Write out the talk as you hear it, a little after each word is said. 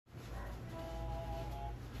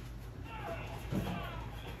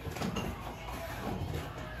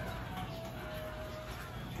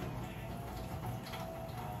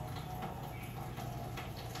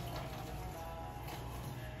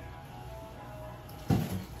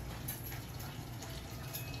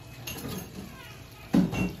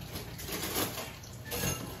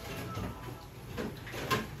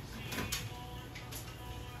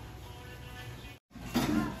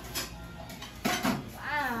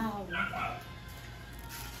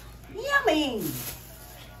Yummy!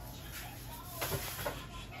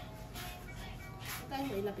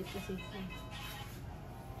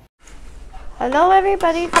 Hello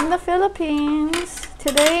everybody from the Philippines.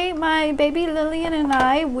 Today my baby Lillian and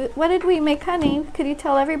I, what did we make, honey? Could you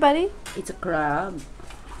tell everybody? It's a crab.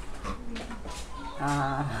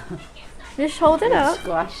 Just hold it up.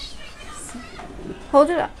 Squash. Hold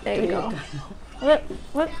it up. There you go.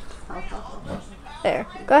 What? There.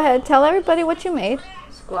 Go ahead. Tell everybody what you made.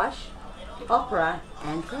 Squash, okra,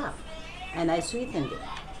 and crab. And I sweetened it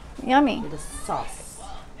Yummy. with a sauce.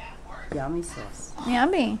 Yummy sauce.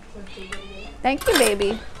 Yummy. Thank you,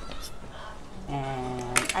 baby.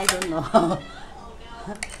 And I don't know how.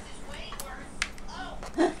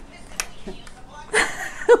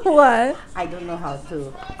 What? I don't know how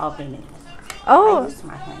to open it. Oh. I use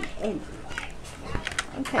my hand anyway,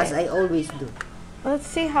 Okay. as I always do. Let's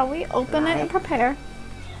see how we open it and prepare.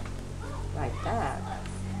 Like that.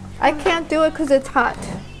 I can't do it because it's hot.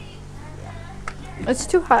 It's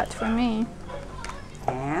too hot for me.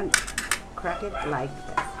 And crack it like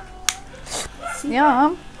that. See?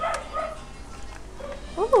 Yum.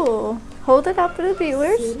 Ooh. Hold it up for the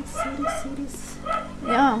viewers.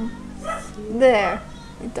 Yum. There.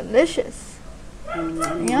 Delicious.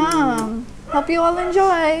 Yum. Hope you all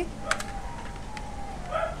enjoy.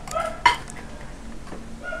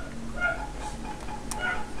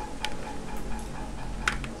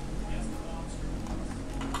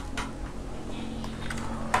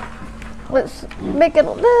 Let's make it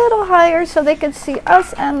a little higher so they can see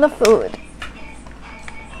us and the food.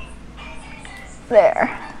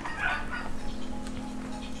 There.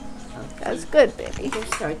 That's good, baby.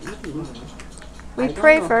 Just start eating. We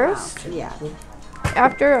pray first. Yeah.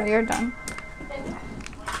 After you're done.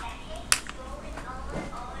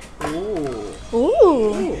 Ooh.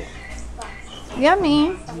 Ooh.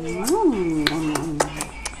 Yummy.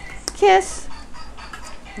 Kiss.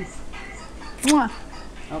 Mwah.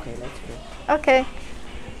 Okay, let's go. Okay.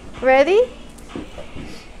 Ready?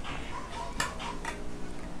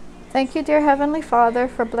 Thank you, dear Heavenly Father,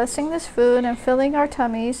 for blessing this food and filling our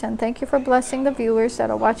tummies. And thank you for blessing the viewers that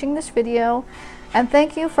are watching this video. And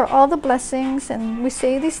thank you for all the blessings. And we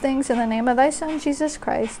say these things in the name of thy Son, Jesus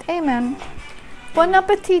Christ. Amen. Bon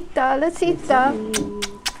appetit. Let's eat. Try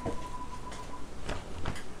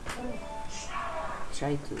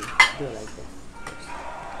to do like this.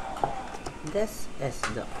 This is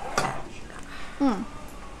the Mm.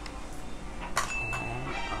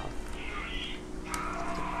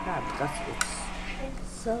 crab because it's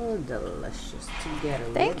so delicious together.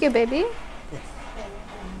 Thank you, baby. This.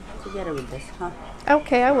 Together with this, huh?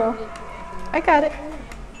 Okay, I will. I got it.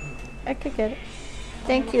 I could get it.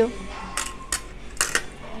 Thank you.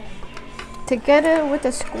 Together with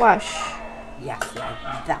the squash. Yes,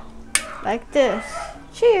 like that. Like this.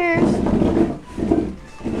 Cheers.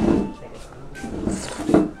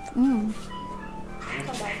 Mm.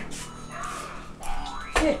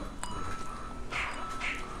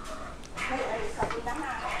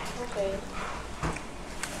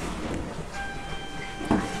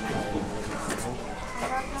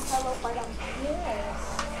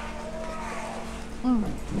 Mm.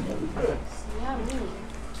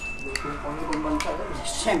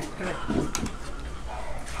 Siyempre.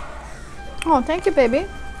 Oh, thank you, baby.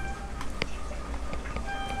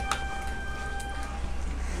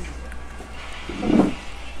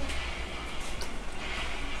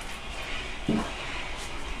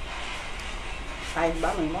 Kahit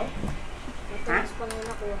ba, may mo? Ha?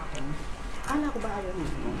 Kala ko ba ayaw mo?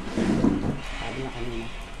 Sabi na kanina.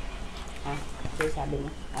 Ha? Kasi sabi mo,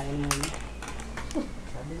 ayaw mo mo.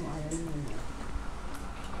 Sabi mo, ayaw mo mo.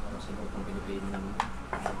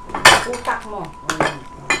 Utak mo.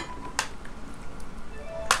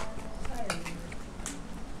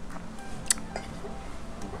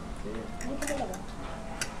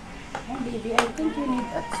 Hey baby, I think you need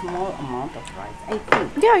a small amount of rice. I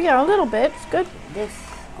think. Yeah, a little bit. It's good. This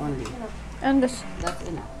only. And this. That's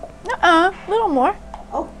enough. A little more.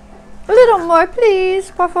 Oh. A little more,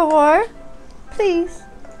 please. Por favor. Please.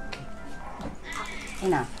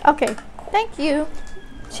 Enough. Okay. Thank you.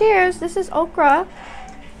 Cheers. This is okra.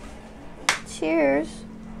 Cheers.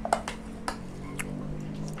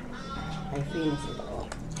 I finished it all.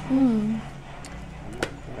 Mm.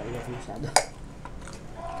 Pero iyak masyado.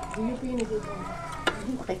 You finish it all.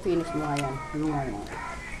 Okay, finish mo nga yan.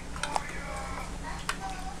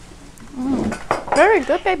 Very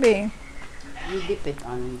good, baby. You dip it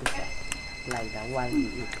on the side. Like that while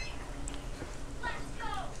you eat.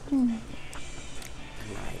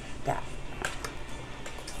 Like that.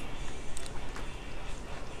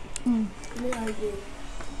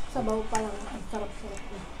 Sabaw pa lang. Ang sarap-sarap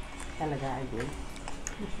na. Talaga, idol.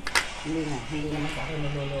 Hindi naman sa akin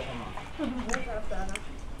niloloko mo.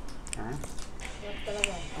 Ha?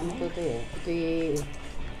 Ano to eh? Ito yung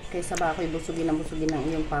kaysa ba ako'y busugin ng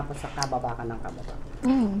iyong papa sa kababa ka ng kababa.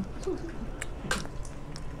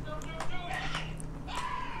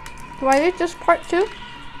 Do I eat this part too?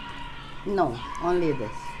 No, only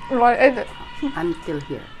this. Or I eat it? Until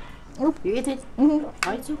here. Oop. You eat it? Mm-hmm.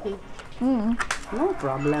 Oh, it's okay. No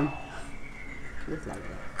problem. Just like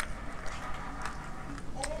that.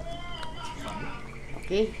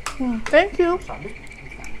 Okay? Thank you.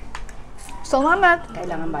 Salamat.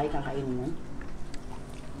 Kailangan ba ikang kainin yun?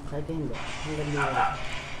 Kahit hindi. Hanggang liwala.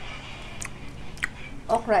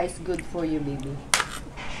 Okra is good for you, baby.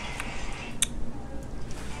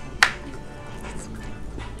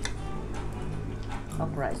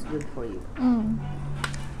 Okra is good for you.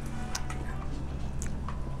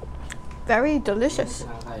 Very delicious.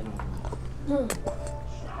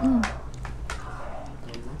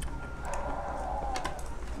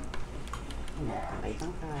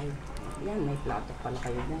 Tangkay. Yan, may plato pala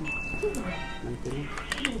kayo dyan. Mantinig.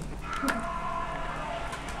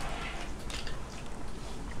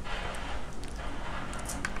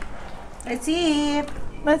 Let's eat!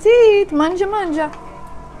 Let's eat. Manja manja.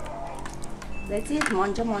 Let's eat.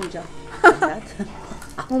 Monja monja. Like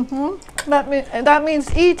that. That means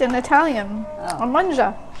eat in Italian. Oh. A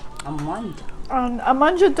manja. A monja. A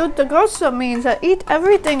mangia tutta cosa means eat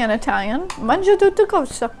everything in Italian. Mangia tutta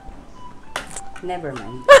cosa. Never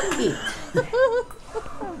mind. Eat.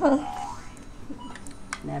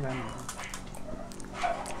 Never mind.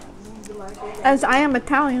 As I am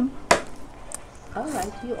Italian. Alright,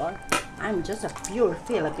 you are. I'm just a pure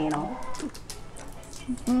Filipino.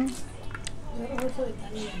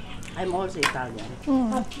 I'm also Italian.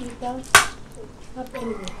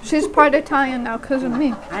 She's part Italian now because of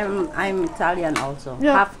me. I'm Italian also.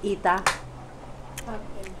 Yeah. Half Ita,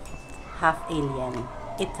 half alien.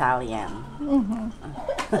 Italian.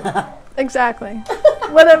 Exactly.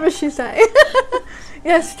 Whatever she say.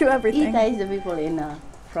 Yes to everything. Ita is the people in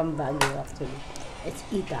from Baguio actually. It's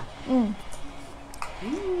Ita.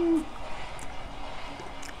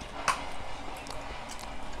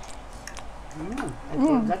 I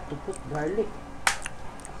forgot to put garlic.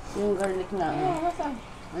 Yung garlic na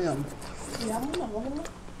ayun.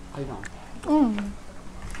 I know.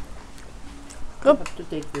 I have to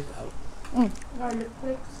take this out. Garlic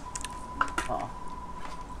flakes. Oh.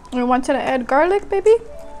 You wanted to add garlic, baby?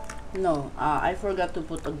 No, I forgot to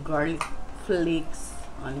put a garlic flakes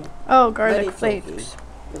on it. Oh, But garlic it's okay, flakes.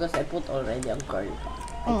 because I put already a garlic.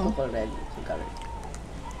 I took already the garlic.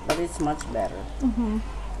 But it's much better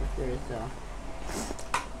if there is a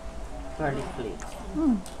garlic flakes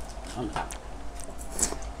on top.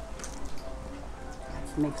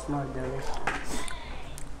 It makes more delicious.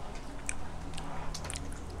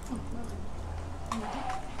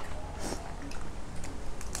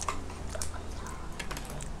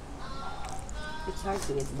 It's hard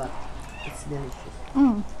to eat, but it's delicious.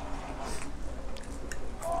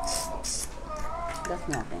 That's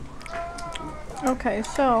nothing. Okay,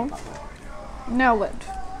 so now what?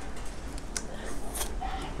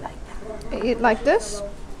 Like Eat like this?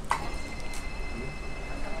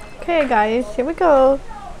 Okay, guys, here we go.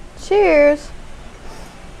 Cheers.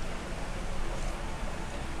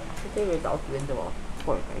 Today without with the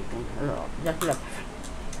pork, I think.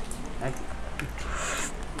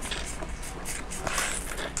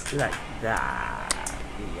 Just like that.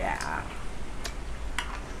 Yeah.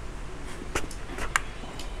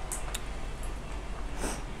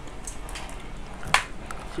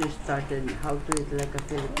 She started how to eat like a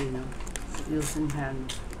Filipino, using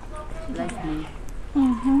hands, like me.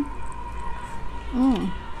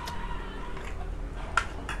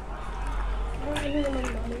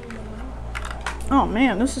 Oh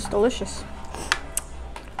man, this is delicious.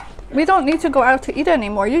 We don't need to go out to eat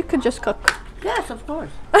anymore. You could just cook. Yes, of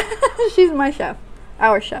course. She's my chef.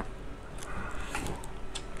 Our chef.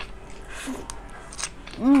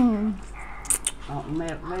 Oh,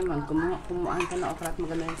 Raymond, kumuhaan ka na okra at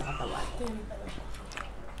maganda yun sa katawan.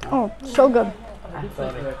 Oh, so good. Ah,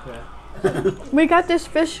 sorry. We got this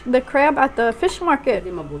fish, the crab at the fish market,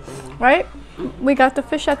 Hindi mabuti yun. right? We got the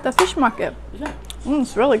fish at the fish market. Yeah.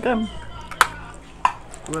 It's really good.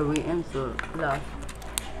 Where we into last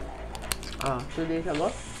 2 days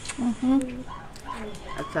ago.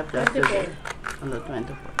 Except that today, on the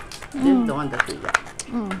 24th. This is the one that we got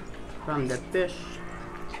from the fish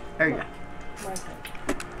area.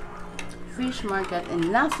 Fish market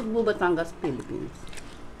in Nasugbu, Batangas, Philippines.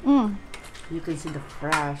 You can see the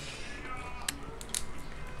fresh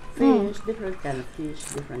fish, different kind of fish,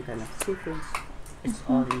 different kind of seafood. It's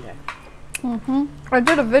all in there. I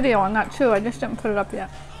did a video on that too. I just didn't put it up yet.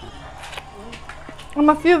 I'm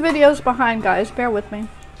a few videos behind, guys. Bear with me.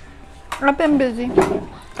 I've been busy.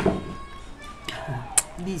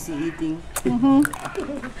 Busy eating.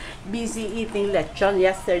 Busy eating lechon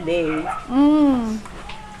yesterday.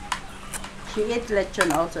 She ate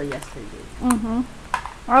lechon also yesterday.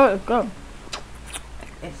 Oh, it's good.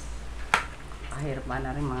 Yes. Kahirap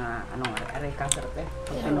na rin mga anong aray kasarap eh.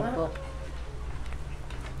 Pag pinupok.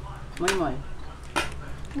 Moy moy.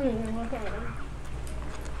 Binigay mo sa akin.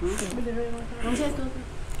 Binigay mo sa akin. Ang sito.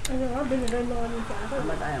 Ano nga, binigay mo kami sa akin.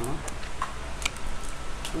 Ba't ayaw mo?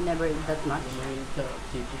 You never eat that much?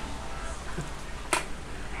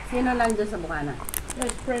 Sino nandun sa bukana?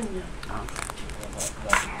 Like friend niya. Oh.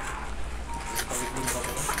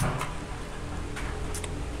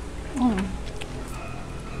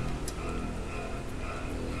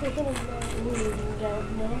 Ito nag-uling job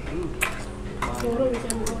mo. Siguro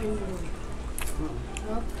isang mo yung doon.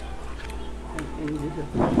 No?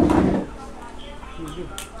 Hindi.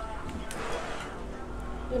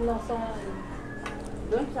 Yung nasa,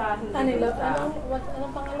 Doon sa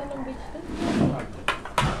anong pangalan ng beach doon?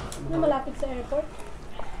 Yung malapit sa airport?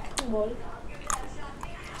 Mall?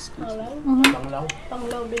 Panglaw?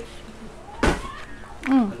 Panglaw Beach.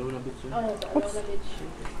 Alona Beach yun. Alona Beach.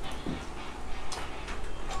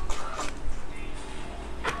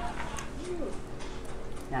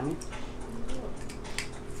 Yummy.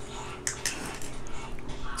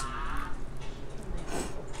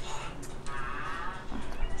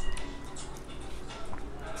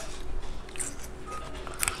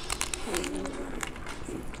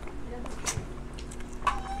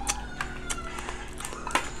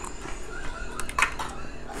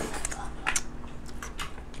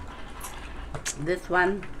 This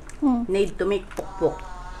one need to make pok-pok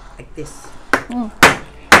like this.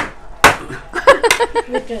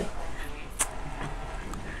 Wicked.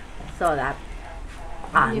 So that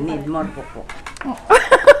need more pok-pok.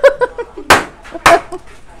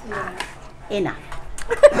 Enough.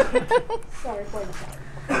 Sorry for the sound.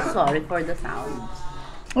 Sorry for the sound.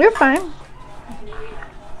 You're fine.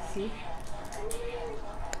 See?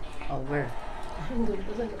 Over. Hindi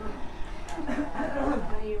ko sa loob.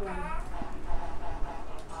 Naiwan.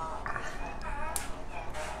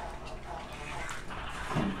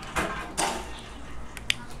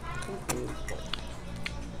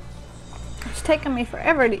 It's taken me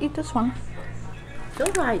forever to eat this one. So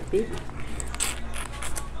right, baby.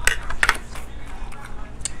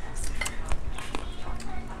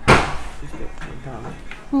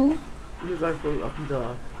 These are full of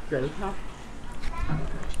the gel, huh?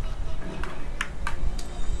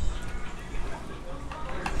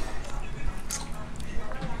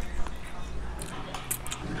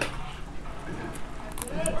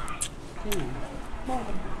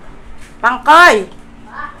 Pangkoy!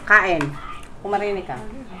 Kain. Kumarinig ka.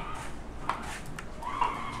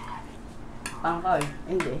 Pangkoy.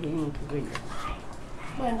 Hindi, hindi ko grillo.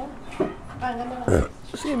 Bueno, paano na?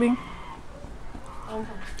 Excuse me. Ano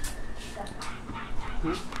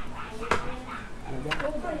dyan?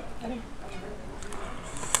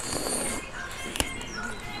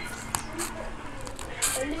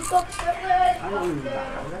 Helicopter! Ano yung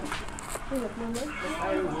bakalan? Hilap mo na.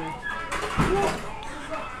 Ayaw mo.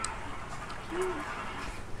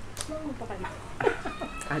 Ano pa kayo?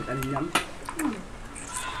 Kahit ano yan.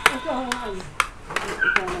 Ito ang ano.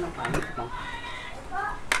 Ikaw na ng kain. Ikaw.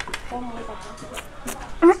 Ito ang mga papa.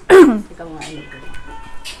 Ikaw nga ayun ko.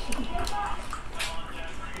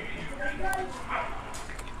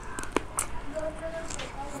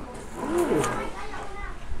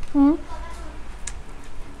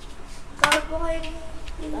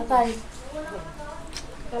 Tatay.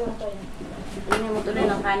 Kalang tayo. Hindi mo tuloy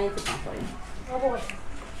ng kanin si Pangkoy. Ako ka.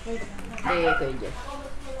 Kay Jess.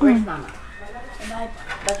 Where's Mama?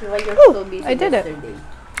 That's why you're so busy I did it. yesterday.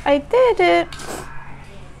 I did it.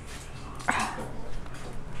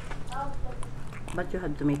 But you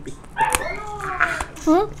had to make it.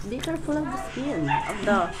 Be careful of the skin, of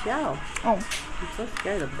the shell. Oh. I'm so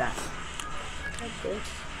scared of that. Okay.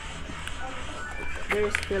 There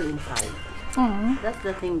is still inside. That's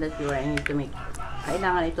the thing that you need to make.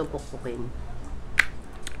 Kailangan ito pukpukin.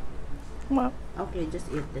 Well. Okay, just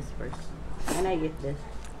eat this first. And I get this.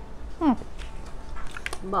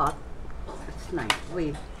 But, it's nice.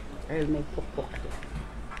 Wait, I'll make pukpuk.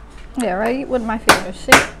 Yeah, right with my fingers.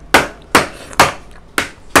 See?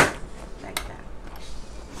 Like that.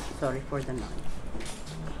 Sorry for the noise.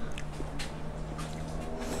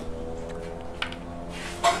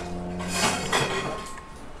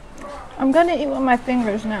 I'm gonna eat with my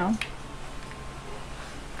fingers now.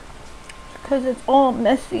 because it's all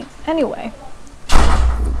messy. Anyway,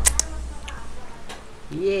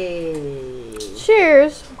 Yay!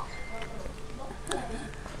 cheers.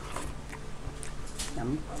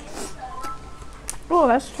 Yum. Oh,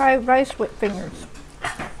 let's try rice with fingers.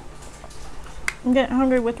 I'm getting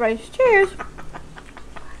hungry with rice. Cheers.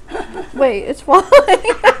 Wait, it's falling.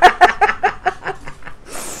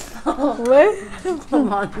 Wait.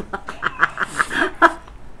 Come on.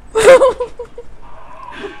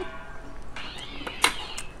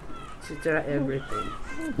 She try everything.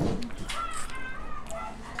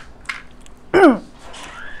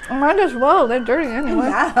 Might as well. They're dirty anyway.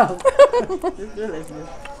 Wow. It's delicious.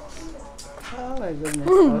 Oh my goodness.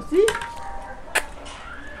 Oh, see?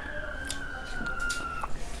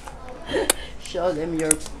 Show them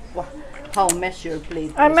your how messy your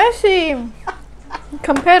plate I'm is. messy.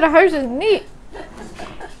 Compared to hers is neat.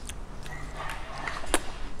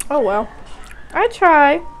 Oh well. I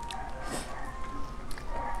try.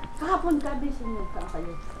 Kahapon ka, busy mo ka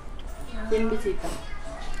kayo. Yung bisita.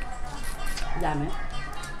 Dami?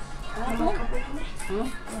 Hmm?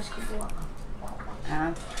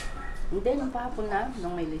 Ah. Hindi, nung kahapon na,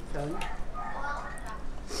 nung may lechon.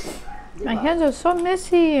 My hands are so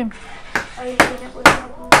messy. Ay, hindi na po na.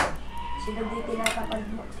 Sila di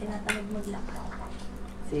tinatamad maglakad.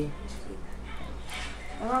 See?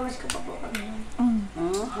 Mas ka pa po kami.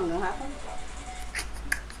 Hanggang hapon.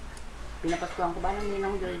 Pinapaskuhan ko ba ng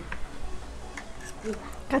ninang Joy?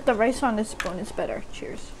 Got the rice on this spoon. It's better.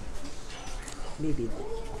 Cheers. Baby.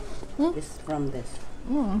 This from this.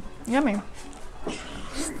 Yummy.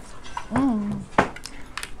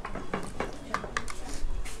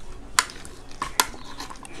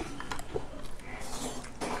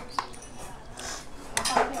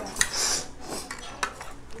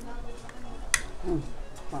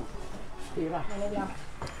 Tira.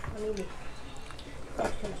 Mamili.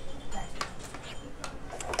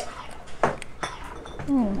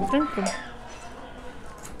 Thank you.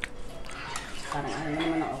 Parang ano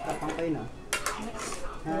naman ang okra pang kayo, no?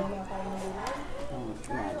 Ha?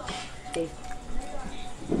 Yan. Taste.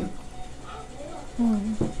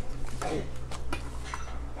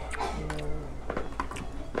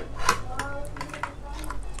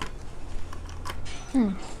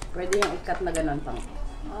 Pwede yung ikat na ganun pang.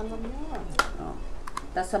 Ano mo? Oh.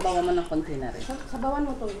 Tapos sabawan mo ng konti na rin. Sabawan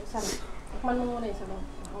mo to. Sarap. Takman mo muna yung sabaw.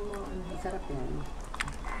 Sarap yan.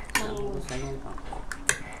 Gusto yan pang.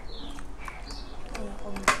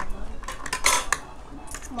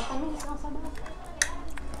 Matamis ang sabaw.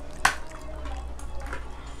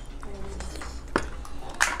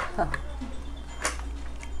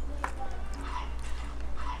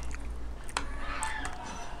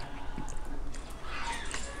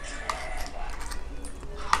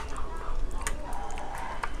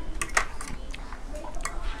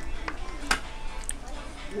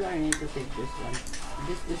 You are need to take this one.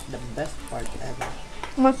 This is the best part ever.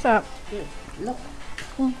 What's that? Here, look.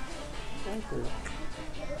 Try to look.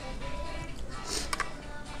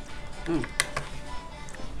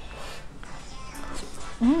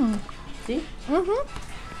 See?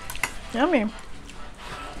 Yummy.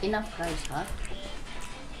 Enough rice, huh?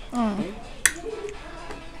 Okay.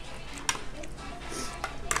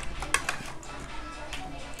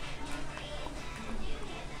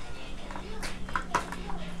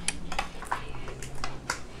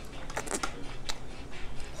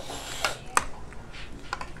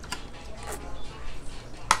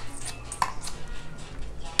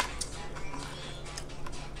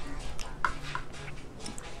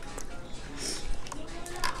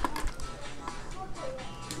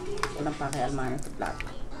 Walang pakialmanan sa plato.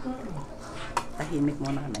 Tahimik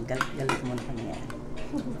muna kami, galit muna kami yan.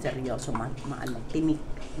 Seryoso, timik.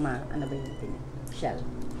 Ano ba yung timik? Shell.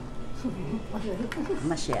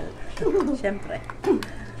 Ma-shell. Siyempre.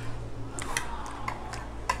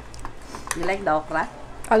 You like the okra?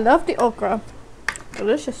 I love the okra.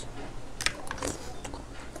 Delicious.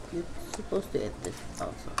 You're supposed to eat this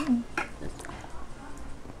also. This one.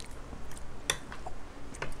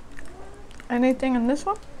 Anything in this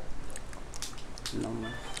one? No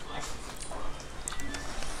more.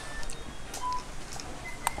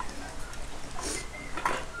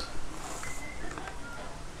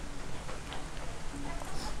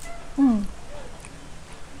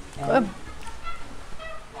 Good.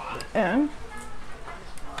 And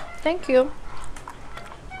thank you.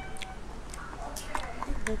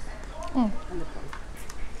 Wonderful.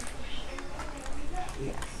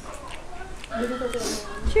 Yes.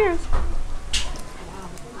 Cheers.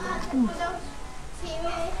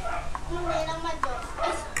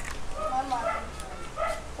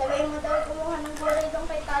 Sabihin mo daw kumuha ng gulay doon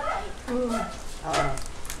kay tatay. Oo.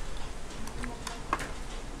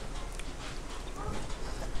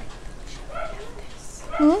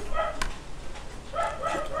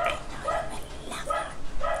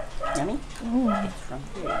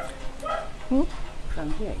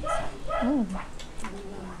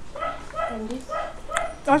 And this,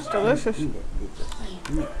 That's delicious. Hindi, dito.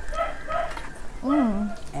 Meat.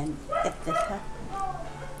 And eat this, ha?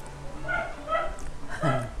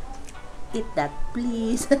 Eat that,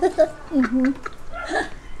 please. Eat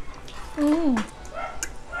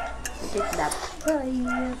that,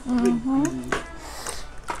 please.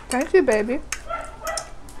 Thank you, baby.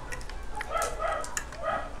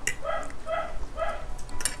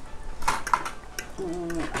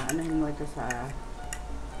 Anahin mo ito sa...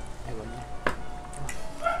 Ewan niya.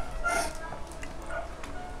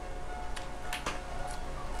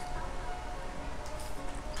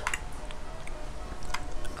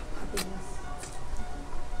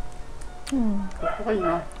 Okay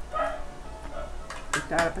na.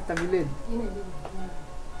 Ito pa sa gilid.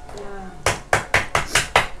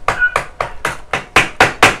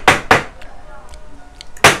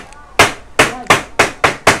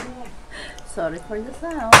 Sorry for the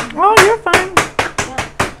sound. Oh, you're fine.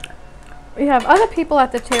 We have other people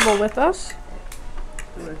at the table with us.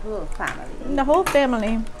 Our whole family. The whole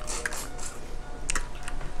family.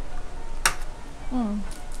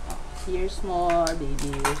 Here's more,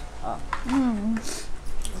 baby. Oh.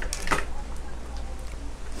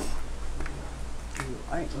 You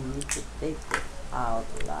are need to take it out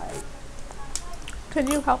like...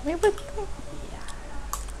 Can you help me with that?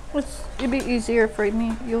 Yeah. It'd be easier for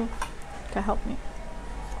me, you, to help me.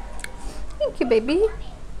 Thank you, baby.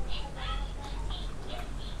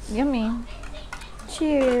 Yummy.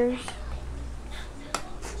 Cheers.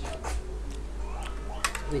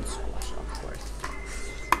 With squash, of course.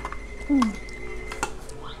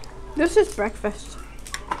 This is breakfast.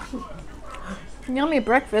 Yummy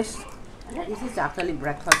breakfast. This is actually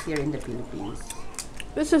breakfast here in the Philippines.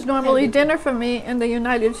 This is normally dinner for me in the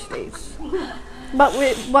United States. But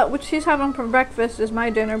what she's having for breakfast is my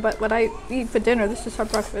dinner, but what I eat for dinner, this is her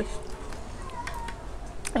breakfast.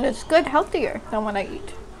 And it's good, healthier than what I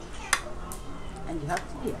eat. And you have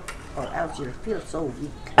to eat, or else you'll feel so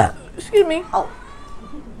weak. Excuse me. Oh.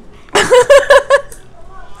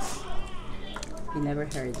 You never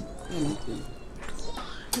heard anything.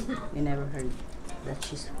 You never heard that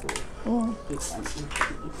she's full. Keep on eating.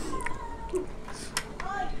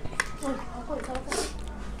 ako, ikaw ka.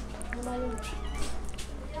 Lumayo.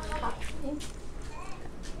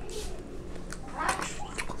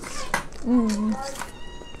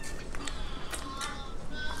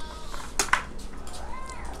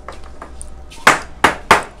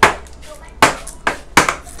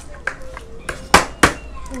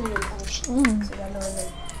 Sila lola.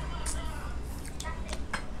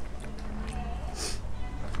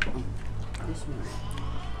 This one.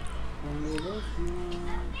 Only this one.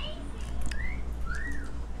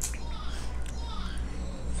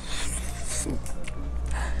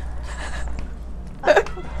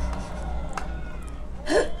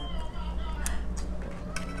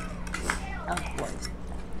 Of course.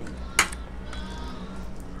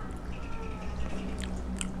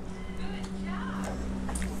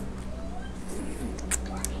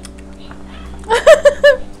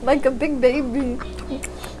 Like a big baby.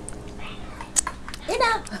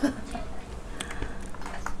 Enough!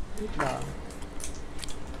 Eat ba?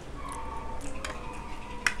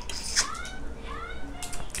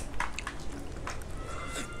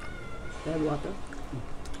 Do you have water?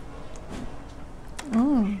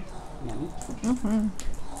 Yummy.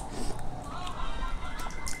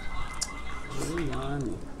 Very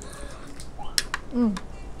yummy.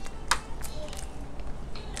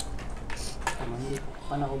 Tama, hindi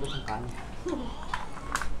pa naubos ang kanin.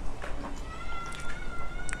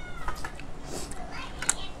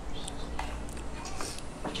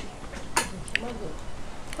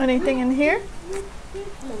 Anything in here?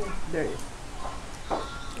 There is.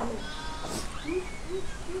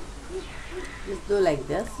 Just do like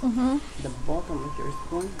this, the bottom of your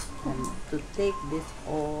spoon, and to take this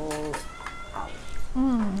all out.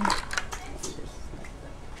 Like this, like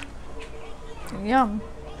that. Yum.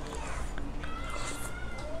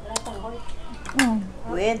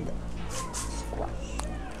 With squash.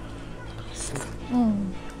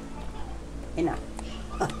 Enough.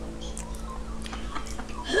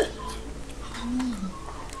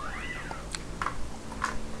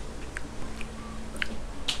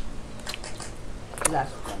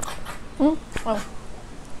 Last one. Oh.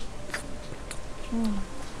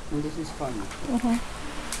 And this is for me.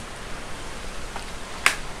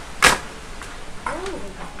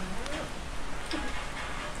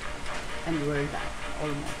 And we're done.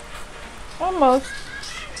 Almost. Almost.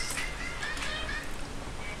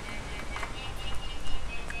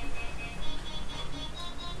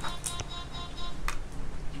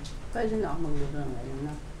 Pwede na ako magluto ng ngayon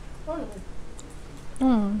na.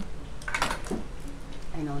 Mm.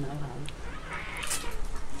 I know now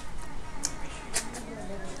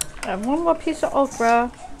how. And one more piece of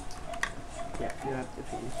okra. Yeah, you have to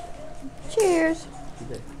finish. Cheers.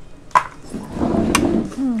 Good.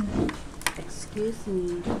 Mm. Excuse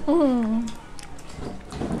me. Mm.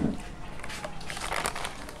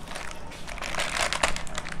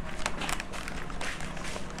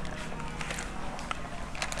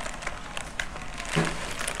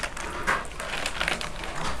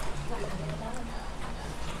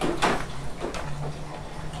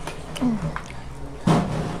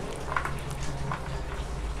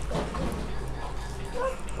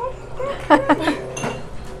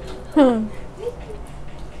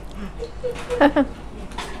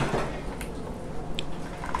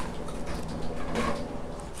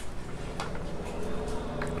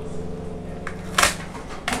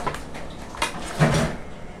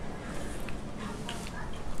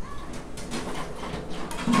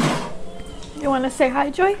 You want to say hi,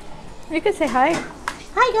 Joy? You can say hi.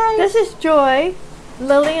 Hi guys. This is Joy,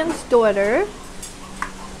 Lillian's daughter.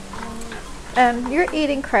 And you're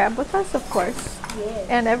eating crab with us, of course. Yes.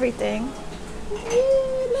 And everything.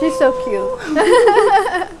 She's so cute.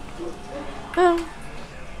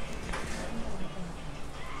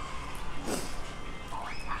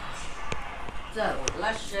 So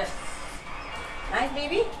luscious. Nice,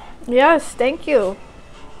 baby. Yes, thank you.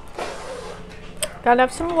 Gotta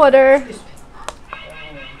have some water.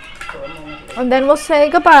 And then we'll say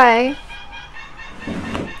goodbye.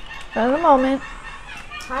 In a moment.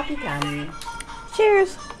 Happy tummy.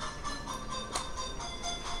 Cheers.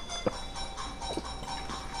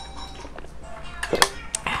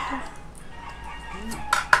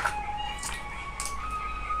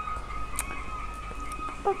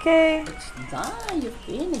 Okay, It's done. You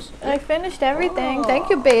finished. I finished everything. Thank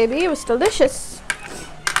you, baby. It was delicious.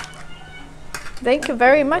 Thank you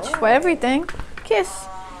very much for everything. Kiss.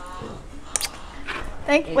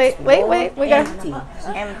 Wait. We got.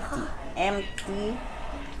 Empty.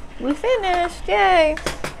 We finished. Yay.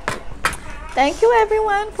 Thank you,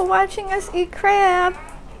 everyone, for watching us eat crab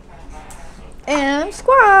and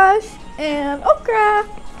squash and okra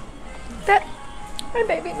that my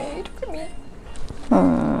baby made for me.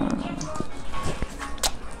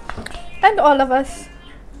 And all of us.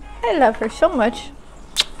 I love her so much.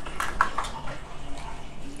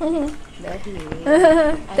 Love you.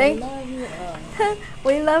 Thank Love you all.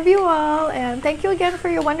 We love you all, and thank you again for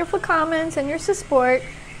your wonderful comments and your support.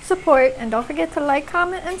 And don't forget to like,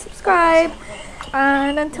 comment, and subscribe.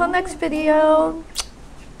 And until next video,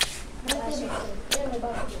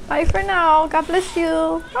 bye for now. God bless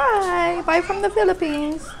you. Bye. Bye from the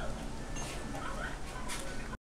Philippines.